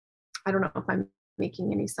I don't know if I'm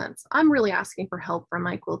making any sense. I'm really asking for help from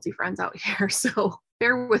my quilty friends out here, so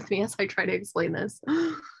bear with me as I try to explain this.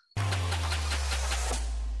 I'm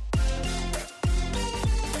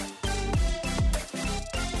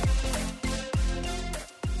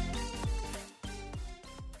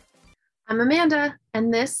Amanda,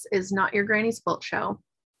 and this is Not Your Granny's Quilt Show.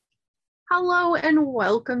 Hello, and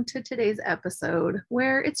welcome to today's episode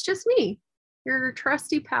where it's just me, your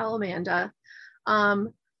trusty pal, Amanda.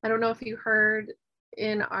 I don't know if you heard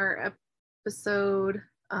in our episode,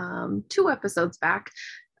 2 episodes back,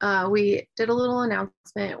 we did a little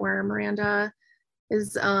announcement where Miranda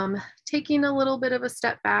is taking a little bit of a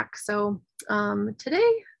step back. So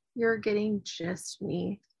today you're getting just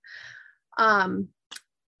me. I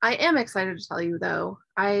am excited to tell you though,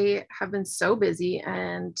 I have been so busy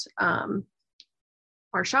and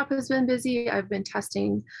our shop has been busy. I've been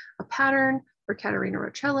testing a pattern for Katerina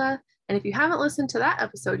Roccella. And if you haven't listened to that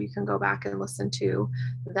episode, you can go back and listen to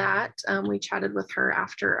that. We chatted with her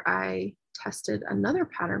after I tested another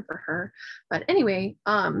pattern for her. But anyway,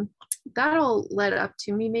 that all led up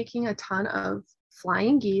to me making a ton of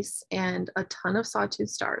flying geese and a ton of sawtooth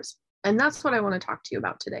stars. And that's what I want to talk to you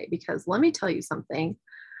about today, because let me tell you something.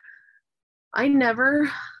 I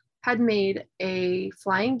never had made a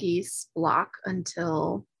flying geese block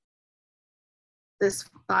until this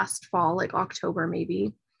last fall, like October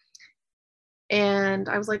maybe. And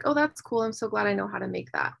I was like, oh, that's cool. I'm so glad I know how to make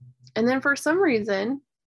that. And then for some reason,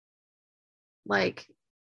 like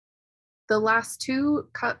the last 2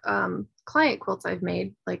 client quilts I've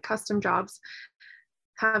made, like custom jobs,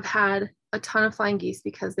 have had a ton of flying geese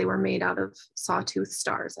because they were made out of sawtooth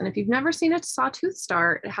stars. And if you've never seen a sawtooth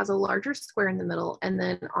star, it has a larger square in the middle. And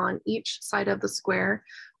then on each side of the square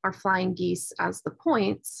are flying geese as the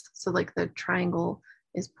points. So like the triangle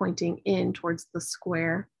is pointing in towards the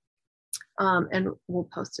square. And we'll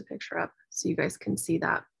post a picture up so you guys can see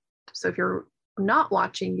that. So if you're not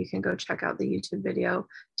watching, you can go check out the YouTube video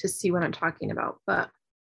to see what I'm talking about. But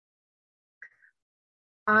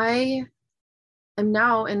I am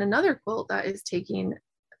now in another quilt that is taking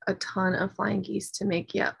a ton of flying geese to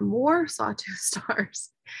make yet more sawtooth stars.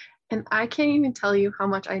 And I can't even tell you how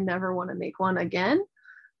much I never want to make one again,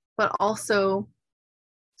 but also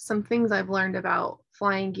some things I've learned about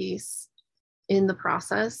flying geese in the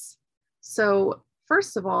process. So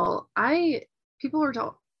first of all, people were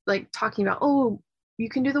talking about, oh, you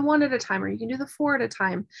can do the 1 at a time, or you can do the 4 at a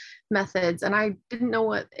time methods. And I didn't know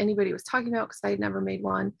what anybody was talking about because I had never made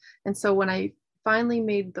one. And so when I finally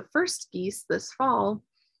made the first geese this fall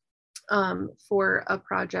for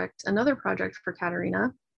another project for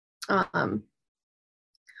Katerina, I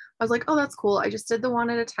was like, oh, that's cool. I just did the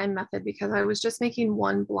 1 at a time method because I was just making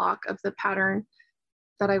one block of the pattern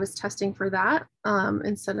that I was testing for that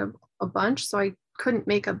instead of a bunch. So I couldn't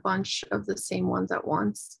make a bunch of the same ones at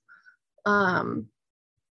once. And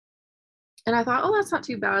I thought, oh, that's not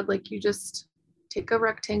too bad. Like you just take a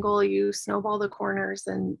rectangle, you snowball the corners,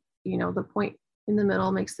 and the point in the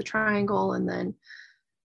middle makes the triangle, and then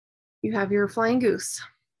you have your flying goose.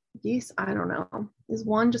 Geese, I don't know. Is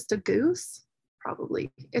one just a goose?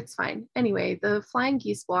 Probably. It's fine. Anyway, the flying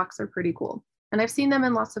geese blocks are pretty cool. And I've seen them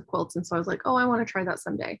in lots of quilts. And so I was like, oh, I want to try that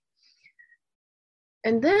someday.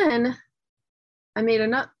 And then I made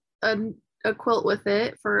a quilt with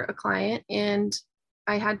it for a client, and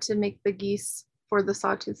I had to make the geese for the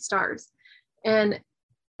sawtooth stars. And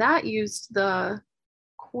that used the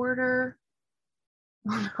quarter,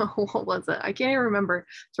 oh no, what was it? I can't even remember.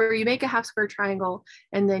 So where you make a half square triangle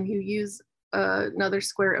and then you use another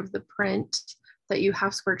square of the print that you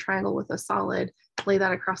half square triangle with a solid, lay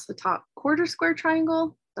that across the top quarter square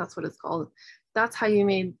triangle. That's what it's called. That's how you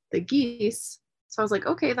made the geese. So I was like,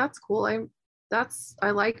 okay, that's cool. I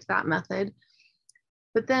liked that method.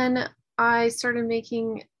 But then I started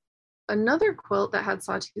making another quilt that had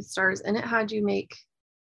sawtooth stars, and it had you make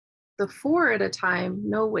the 4 at a time,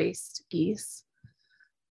 no waste geese.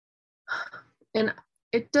 And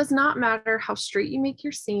it does not matter how straight you make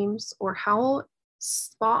your seams or how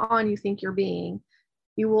spot on you think you're being,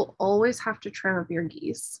 you will always have to trim up your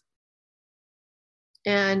geese.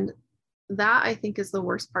 And that, I think, is the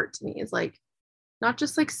worst part to me, is like not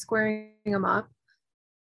just like squaring them up,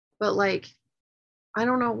 but like, I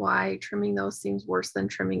don't know why trimming those seems worse than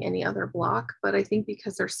trimming any other block, but I think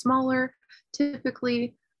because they're smaller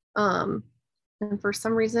typically, and for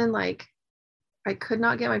some reason, like I could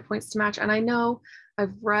not get my points to match. And I know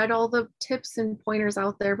I've read all the tips and pointers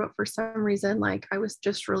out there, but for some reason, like I was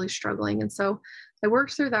just really struggling. And so I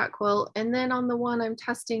worked through that quilt. And then on the one I'm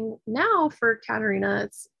testing now for Katerina,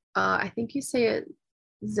 it's, I think you say it,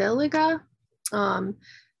 Zeliga.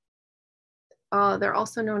 they're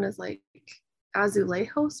also known as like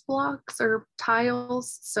azulejos blocks or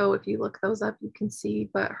tiles. So if you look those up, you can see,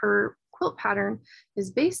 but her quilt pattern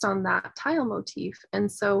is based on that tile motif. And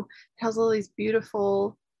so it has all these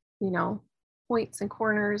beautiful, you know, points and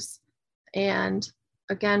corners, and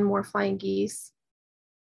again, more flying geese.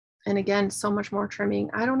 And again, so much more trimming.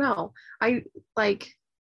 I don't know. I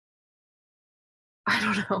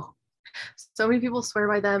don't know. So many people swear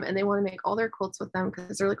by them and they want to make all their quilts with them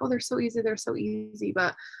because they're like, oh, they're so easy. They're so easy.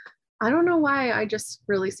 But I don't know why I just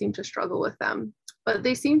really seem to struggle with them. But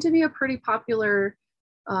they seem to be a pretty popular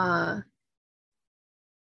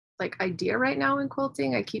like idea right now in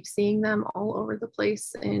quilting. I keep seeing them all over the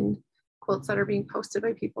place in quilts that are being posted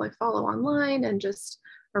by people I follow online and just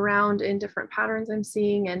around in different patterns I'm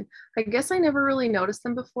seeing. And I guess I never really noticed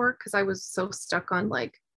them before because I was so stuck on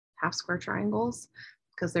like half square triangles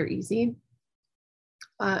because they're easy.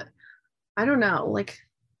 But I don't know, like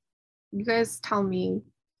you guys tell me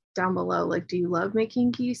down below, like, do you love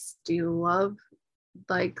making geese? Do you love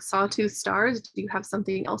like sawtooth stars? Do you have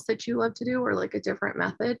something else that you love to do or like a different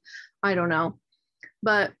method? I don't know.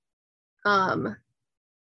 But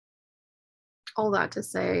all that to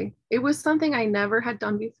say, it was something I never had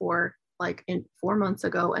done before, like in 4 months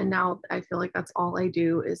ago. And now I feel like that's all I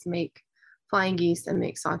do is make flying geese and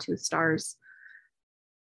make sawtooth stars.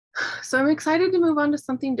 So I'm excited to move on to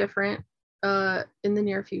something different in the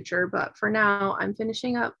near future. But for now, I'm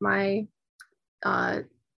finishing up my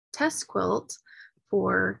test quilt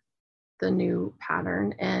for the new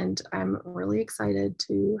pattern. And I'm really excited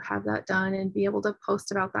to have that done and be able to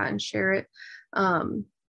post about that and share it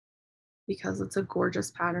because it's a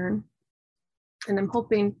gorgeous pattern. And I'm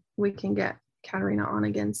hoping we can get Katarina on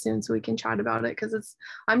again soon so we can chat about it because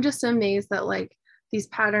I'm just amazed that like these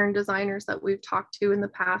pattern designers that we've talked to in the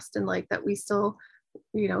past and like that we still,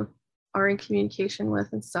 you know, are in communication with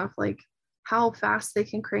and stuff, like how fast they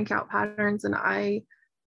can crank out patterns. And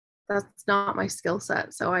that's not my skill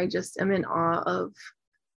set. So I just am in awe of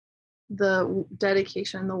the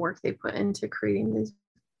dedication, the work they put into creating these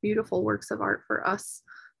beautiful works of art for us,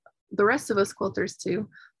 the rest of us quilters, to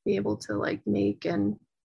be able to like make and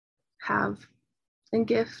have and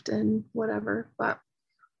gift and whatever. But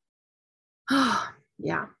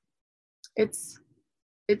yeah, it's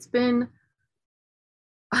been,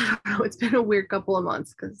 I don't know, it's been a weird couple of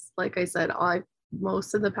months because like I said,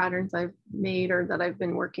 most of the patterns I've made or that I've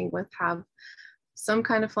been working with have some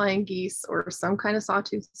kind of flying geese or some kind of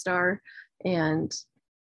sawtooth star, and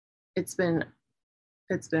it's been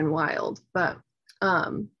wild. But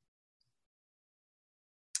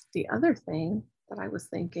the other thing that I was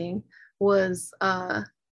thinking was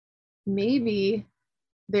maybe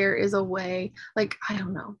there is a way, like, I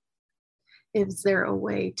don't know, is there a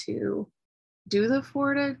way to do the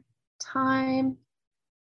 4 at a time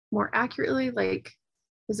more accurately? Like,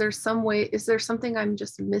 is there something I'm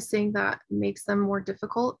just missing that makes them more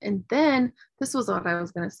difficult? And then this was what I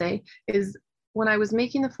was going to say is when I was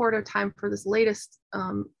making the 4 at a time for this latest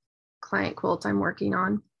client quilt I'm working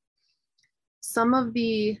on, some of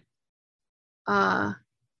the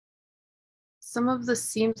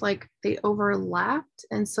seams, like they overlapped.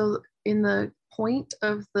 And so in the point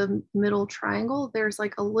of the middle triangle, there's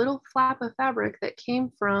like a little flap of fabric that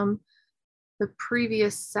came from the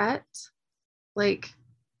previous set. Like,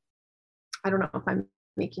 I don't know if I'm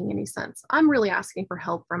making any sense. I'm really asking for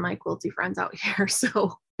help from my quilty friends out here.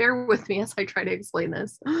 So bear with me as I try to explain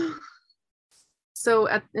this. So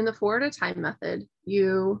in the 4 at a time method,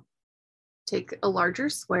 you take a larger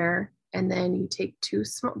square and then you take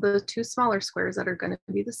the two smaller squares that are going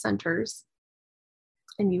to be the centers,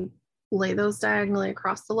 and you lay those diagonally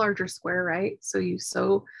across the larger square, right? So you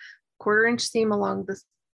sew 1/4 inch seam along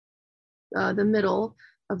the middle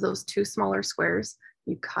of those two smaller squares.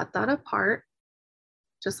 You cut that apart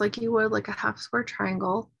just like you would like a half square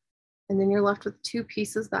triangle. And then you're left with 2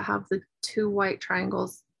 pieces that have the 2 white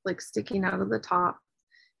triangles like sticking out of the top.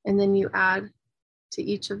 And then you add to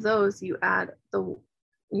each of those, you add the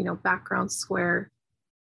background square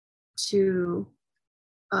to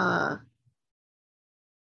the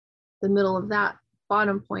middle of that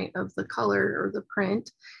bottom point of the color or the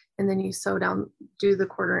print, and then you sew down, do the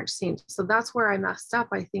 1/4 inch seams. So that's where I messed up,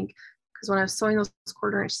 I think, because when I was sewing those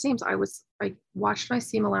 1/4 inch seams, I watched my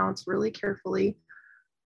seam allowance really carefully.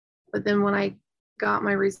 But then when I got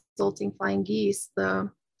my resulting flying geese,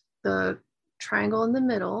 the triangle in the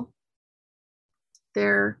middle,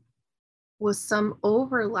 there was some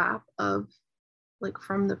overlap of like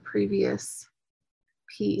from the previous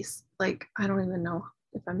piece. Like, I don't even know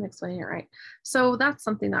if I'm explaining it right. So that's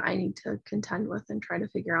something that I need to contend with and try to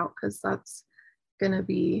figure out, because that's going to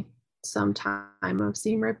be some time of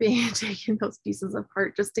seam ripping and taking those pieces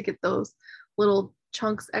apart just to get those little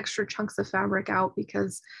chunks, extra chunks of fabric out,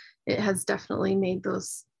 because it has definitely made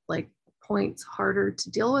those like points harder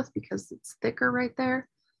to deal with because it's thicker right there,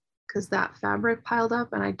 because that fabric piled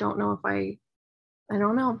up. And I don't know if I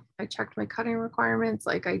don't know. I checked my cutting requirements.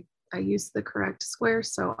 Like I used the correct square.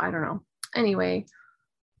 So I don't know. Anyway,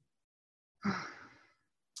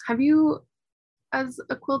 have you, as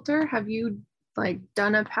a quilter, have you like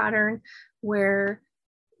done a pattern where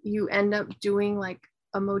you end up doing like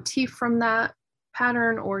a motif from that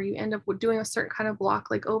pattern, or you end up doing a certain kind of block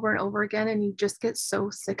like over and over again, and you just get so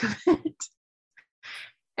sick of it?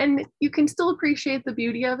 And you can still appreciate the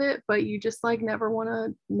beauty of it, but you just like never want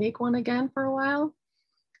to make one again for a while.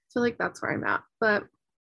 So like that's where I'm at, but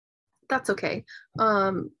that's okay.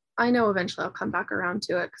 I know eventually I'll come back around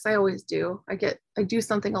to it, because I always do. I do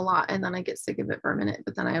something a lot and then I get sick of it for a minute,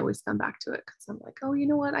 but then I always come back to it because I'm like, oh, you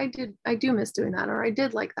know what? I do miss doing that, or I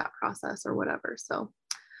did like that process or whatever. So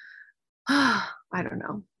I don't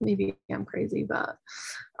know. Maybe I'm crazy, but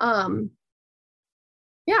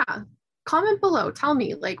yeah. Comment below. Tell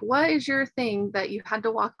me, like, what is your thing that you had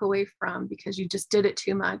to walk away from because you just did it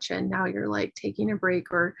too much and now you're like taking a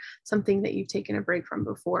break, or something that you've taken a break from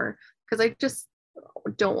before? Because I just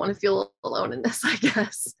don't want to feel alone in this, I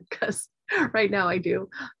guess, because right now I do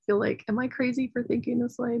feel like, am I crazy for thinking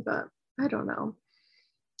this way? But I don't know.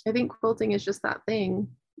 I think quilting is just that thing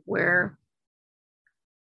where,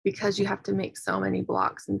 because you have to make so many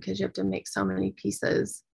blocks and because you have to make so many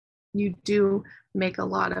pieces, you do make a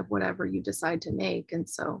lot of whatever you decide to make. And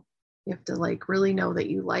so you have to like really know that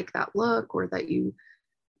you like that look, or that you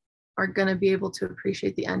are going to be able to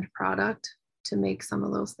appreciate the end product to make some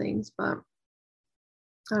of those things. But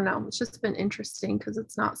I don't know, it's just been interesting because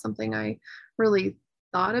it's not something I really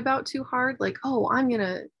thought about too hard. Like, oh, I'm going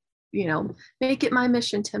to, make it my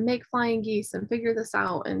mission to make flying geese and figure this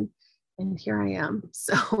out. And here I am.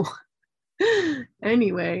 So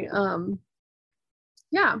anyway,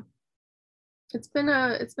 yeah, it's been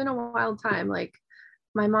a wild time. Like,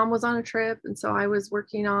 my mom was on a trip, and so I was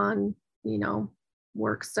working on,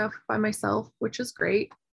 work stuff by myself, which is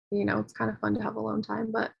great. It's kind of fun to have alone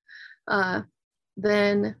time. But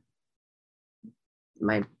then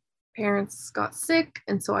my parents got sick,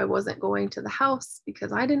 and so I wasn't going to the house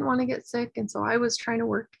because I didn't want to get sick. And so I was trying to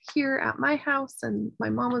work here at my house, and my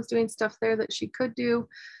mom was doing stuff there that she could do.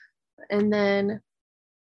 And then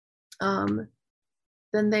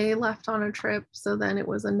they left on a trip. So then it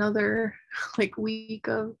was another like week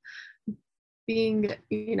of being,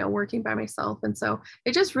 working by myself. And so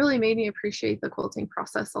it just really made me appreciate the quilting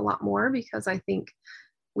process a lot more, because I think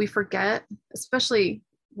we forget, especially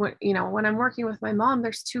when I'm working with my mom,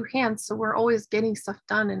 there's two hands. So we're always getting stuff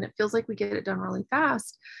done and it feels like we get it done really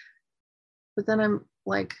fast. But then I'm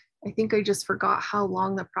like, I think I just forgot how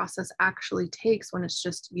long the process actually takes when it's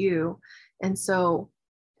just you. And so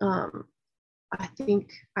I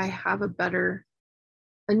think I have I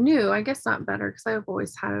guess not better, because I've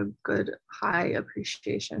always had a good high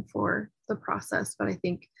appreciation for the process. But I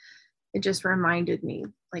think it just reminded me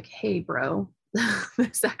like, hey, bro,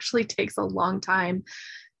 this actually takes a long time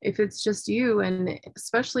if it's just you. And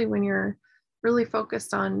especially when you're really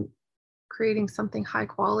focused on creating something high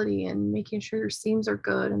quality and making sure your seams are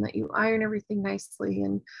good and that you iron everything nicely,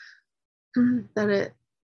 and that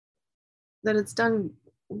it's done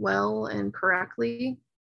well and correctly.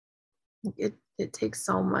 It takes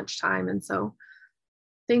so much time. And so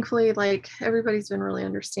thankfully, like, everybody's been really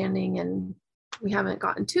understanding and we haven't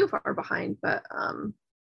gotten too far behind. But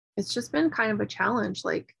it's just been kind of a challenge.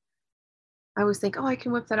 Like, I always think, oh, I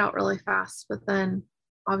can whip that out really fast, but then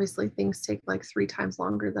obviously things take like 3 times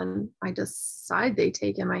longer than I decide they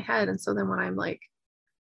take in my head. And so then when I'm like,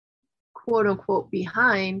 quote unquote,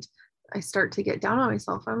 behind, I start to get down on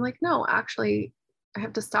myself. I'm like, no, actually, I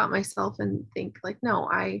have to stop myself and think like, no,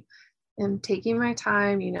 I am taking my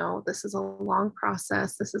time. This is a long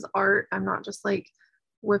process. This is art. I'm not just like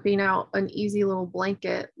whipping out an easy little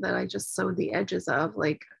blanket that I just sewed the edges of.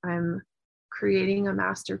 Like, I'm creating a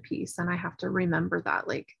masterpiece, and I have to remember that,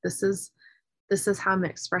 like, this is how I'm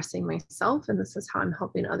expressing myself, and this is how I'm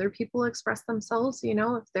helping other people express themselves.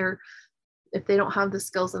 If they don't have the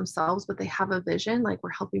skills themselves, but they have a vision, like,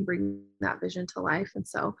 we're helping bring that vision to life. And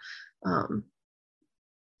so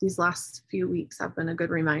these last few weeks have been a good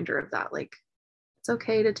reminder of that. Like, it's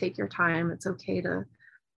okay to take your time. It's okay to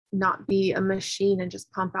not be a machine and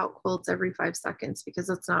just pump out quilts every 5 seconds, because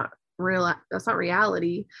that's not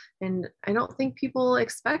reality. And I don't think people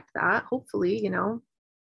expect that. Hopefully,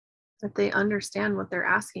 that they understand what they're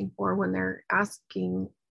asking for when they're asking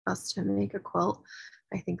us to make a quilt.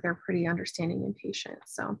 I think they're pretty understanding and patient.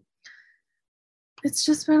 So it's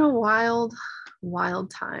just been a wild,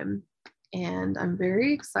 wild time. And I'm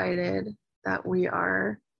very excited that we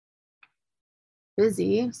are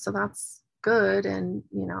busy. So that's good. And,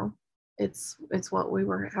 you know, it's what we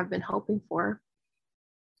have been hoping for.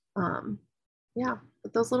 Yeah,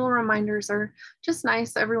 but those little reminders are just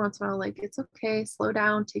nice every once in a while. Like, it's okay, slow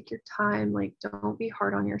down, take your time, like, don't be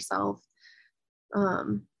hard on yourself.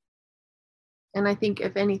 Um, and I think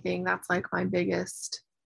if anything, that's like my biggest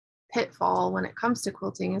pitfall when it comes to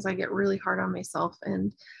quilting is I get really hard on myself.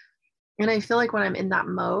 And I feel like when I'm in that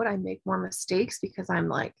mode, I make more mistakes because I'm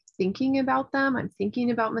like thinking about them. I'm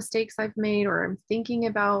thinking about mistakes I've made, or I'm thinking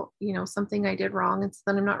about, you know, something I did wrong. And so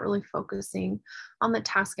then I'm not really focusing on the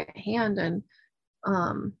task at hand.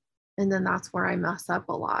 Um, and then that's where I mess up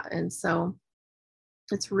a lot. And so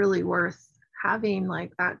it's really worth having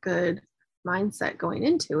like that good mindset going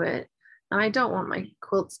into it. And I don't want my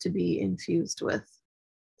quilts to be infused with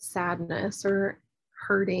sadness or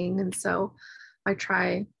hurting. And so I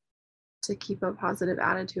try to keep a positive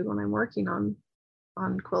attitude when I'm working on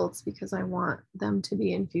quilts, because I want them to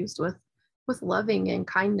be infused with loving and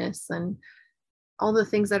kindness and all the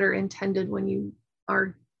things that are intended when you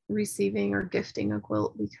are receiving or gifting a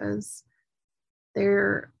quilt, because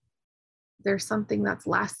they're something that's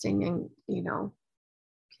lasting and, you know,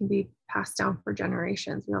 can be passed down for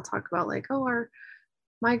generations. We'll talk about like, oh,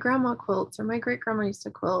 my grandma quilts, or my great grandma used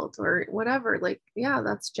to quilt, or whatever. Like, yeah,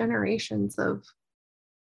 that's generations of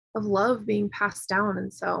love being passed down.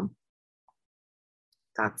 And so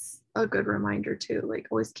that's a good reminder too, like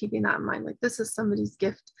always keeping that in mind, like this is somebody's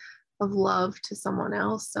gift of love to someone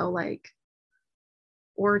else, so like,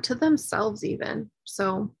 or to themselves even.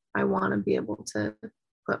 So I want to be able to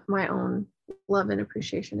put my own love and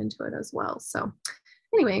appreciation into it as well. So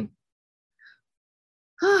anyway,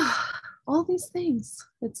 all these things,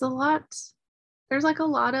 it's a lot. There's like a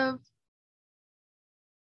lot of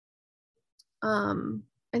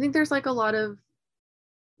I think there's like a lot of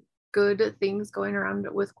good things going around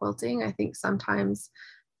with quilting. I think sometimes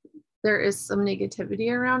there is some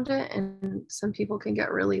negativity around it, and some people can get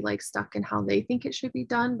really like stuck in how they think it should be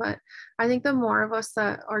done. But I think the more of us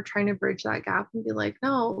that are trying to bridge that gap and be like,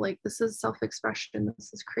 no, like this is self-expression,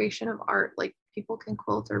 this is creation of art, like people can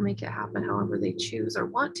quilt or make it happen however they choose or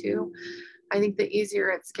want to. I think the easier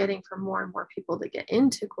it's getting for more and more people to get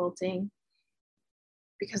into quilting,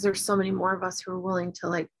 because there's so many more of us who are willing to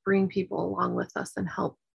like bring people along with us and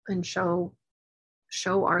help and show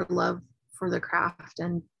our love for the craft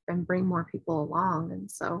and bring more people along.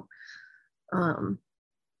 And so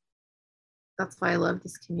that's why I love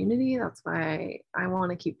this community. That's why I want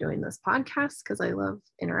to keep doing this podcast, because I love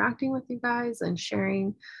interacting with you guys and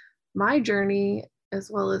sharing my journey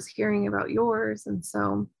as well as hearing about yours. And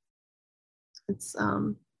so it's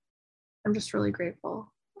I'm just really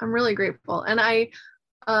grateful. I'm really grateful. And I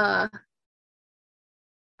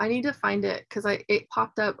need to find it because it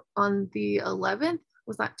popped up on the 11th.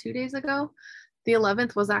 Was that 2 days ago? The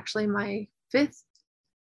 11th was actually the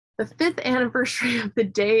fifth anniversary of the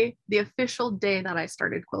day, the official day that I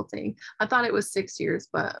started quilting. I thought it was 6 years,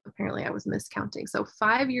 but apparently I was miscounting. So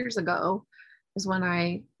 5 years ago is when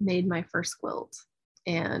I made my first quilt.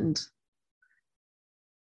 And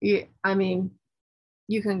yeah, I mean,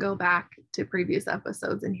 you can go back to previous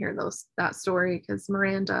episodes and hear that story, because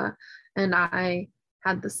Miranda and I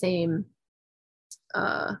had the same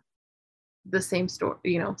story,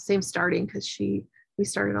 you know, same starting, because we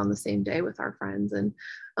started on the same day with our friends. And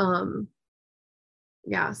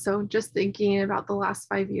yeah, so just thinking about the last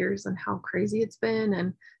 5 years and how crazy it's been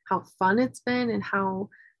and how fun it's been and how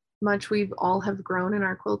much we've all have grown in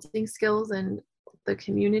our quilting skills and the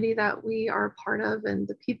community that we are part of and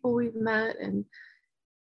the people we've met, and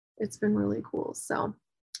it's been really cool. So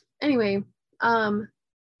anyway, I'm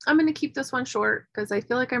going to keep this one short because I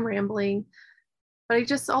feel like I'm rambling, but I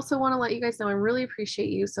just also want to let you guys know I really appreciate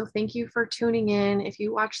you. So thank you for tuning in. If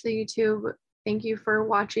you watch the YouTube, thank you for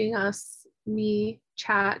watching me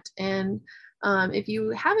chat. And if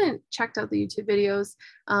you haven't checked out the YouTube videos,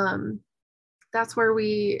 that's where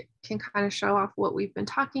we can kind of show off what we've been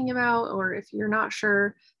talking about. Or if you're not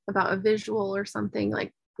sure about a visual or something,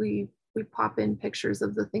 like we pop in pictures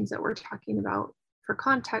of the things that we're talking about for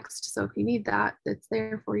context. So if you need that, it's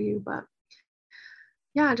there for you. But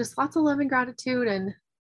yeah, just lots of love and gratitude. And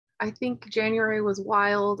I think January was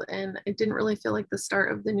wild, and it didn't really feel like the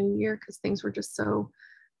start of the new year because things were just so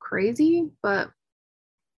crazy. But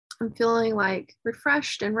I'm feeling like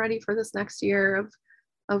refreshed and ready for this next year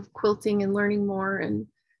of quilting and learning more. And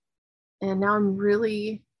now I'm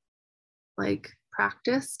really like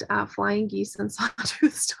practiced at flying geese and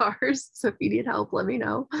sawtooth stars. So if you need help, let me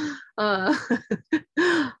know.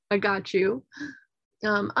 I got you.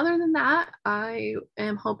 Other than that, I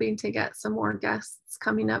am hoping to get some more guests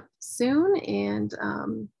coming up soon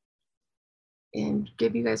and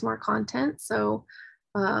give you guys more content. So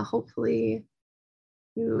hopefully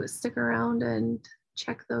you stick around and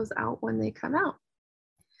check those out when they come out.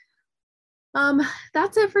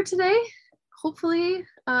 That's it for today. Hopefully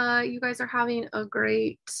you guys are having a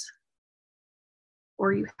great,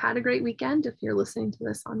 or you had a great weekend if you're listening to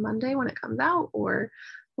this on Monday when it comes out, or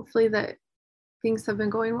hopefully that things have been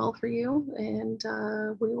going well for you, and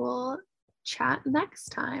we will chat next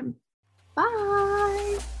time. Bye.